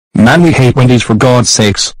Man, we hate Wendy's, for God's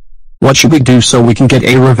sakes. What should we do so we can get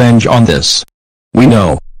a revenge on this? We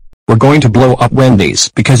know. We're going to blow up Wendy's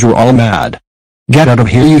because you're all mad. Get out of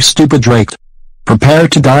here, you stupid Drake. Prepare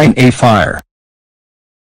to die in a fire.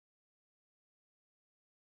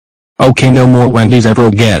 Okay, no more Wendy's ever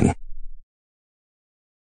again.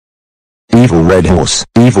 Evil red horse,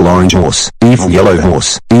 evil orange horse, evil yellow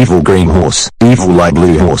horse, evil green horse, evil light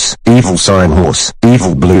blue horse, evil cyan horse,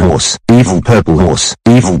 evil blue horse, evil purple horse,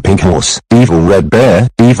 evil pink horse, evil red bear,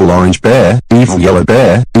 evil orange bear, evil yellow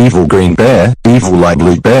bear, evil green bear, evil light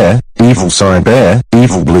blue bear, evil cyan bear,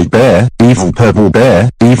 evil blue bear, evil purple bear,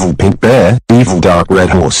 evil pink bear, evil dark red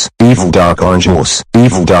horse, evil dark orange horse,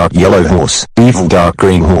 evil dark yellow horse, evil dark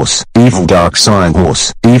green horse, evil dark cyan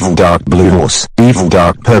horse, evil dark blue horse, evil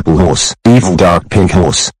dark purple horse, evil dark pink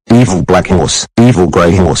horse, evil black horse, evil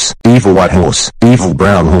grey horse, evil white horse, evil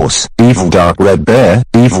brown horse, evil dark red bear,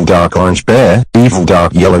 evil dark orange bear, evil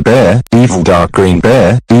dark yellow bear, evil dark green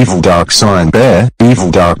bear, evil dark cyan bear,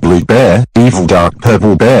 evil dark blue bear, evil dark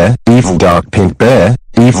purple bear, evil dark pink bear,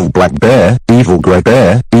 evil black bear, evil grey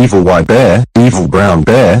bear, evil white bear, evil brown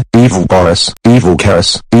bear, evil Boris, evil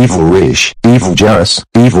Karis, evil Rish, evil Jarris,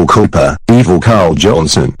 evil Cooper, evil Carl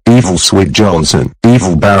Johnson, evil Sweet Johnson,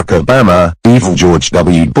 evil Barack Obama, evil George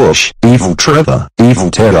W. Bush, evil Trevor, evil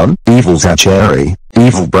Teron, evil Zachary,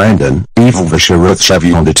 evil Brandon, evil Visharuth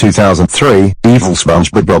Shavyonda 2003, evil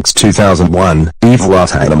SpongeBob 2001, evil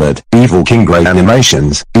Art Animate, evil King Grey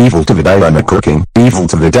Animations, evil David Animate Cooking, evil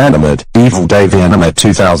David Animate, evil Dave Animate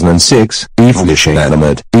 2006, evil Ishi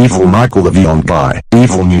Animate, evil Michael the Beyond Guy,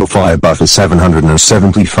 evil New Fire Buffer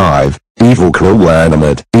 775, evil Cruel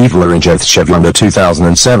Animate, evil Arinjeth Shavyonda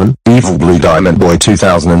 2007, evil Blue Diamond Boy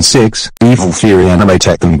 2006, evil Fury Animate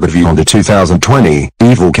Tekton Bavionda 2020,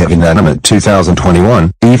 evil Kevin Animate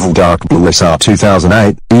 2021, evil Dark Blue SR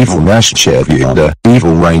 2008, evil Nash Shavyonda,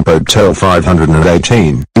 evil Rainbow Turtle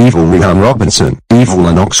 518, evil Rihan Robinson, evil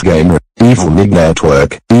Lennox Gamer, evil Nig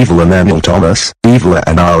Network, evil Emmanuel Thomas, evil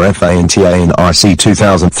NRFANTA and IC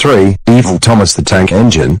 2003, evil Thomas the Tank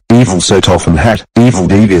Engine, evil Sotoffen Hat, evil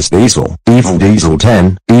Devious Diesel, evil Diesel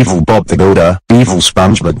 10, evil Bob the Builder, evil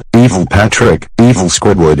SpongeBob, evil Patrick, evil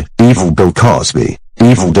Squidward, evil Bill Cosby,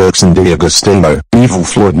 evil Dirksen D'Agostino, evil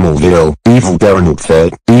Floyd Mulville, evil Darren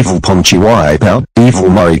Hookford, evil Ponchi Wipeout, evil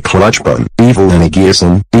Murray Clutchbone, evil Annie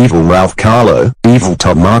Gearson, evil Ralph Carlo, evil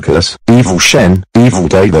Todd Marcus, evil Shen, evil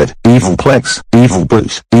David, evil Plex, evil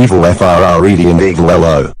Bruce, evil FRRED and evil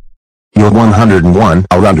LO. Your 101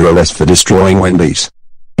 are under arrest for destroying Wendy's.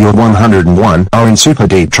 Your 101 are in super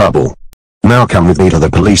deep trouble. Now come with me to the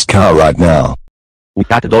police car right now.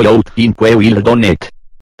 Ucat do out in que will donate.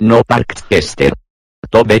 No parked tester.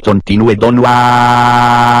 Tobe continue donwa.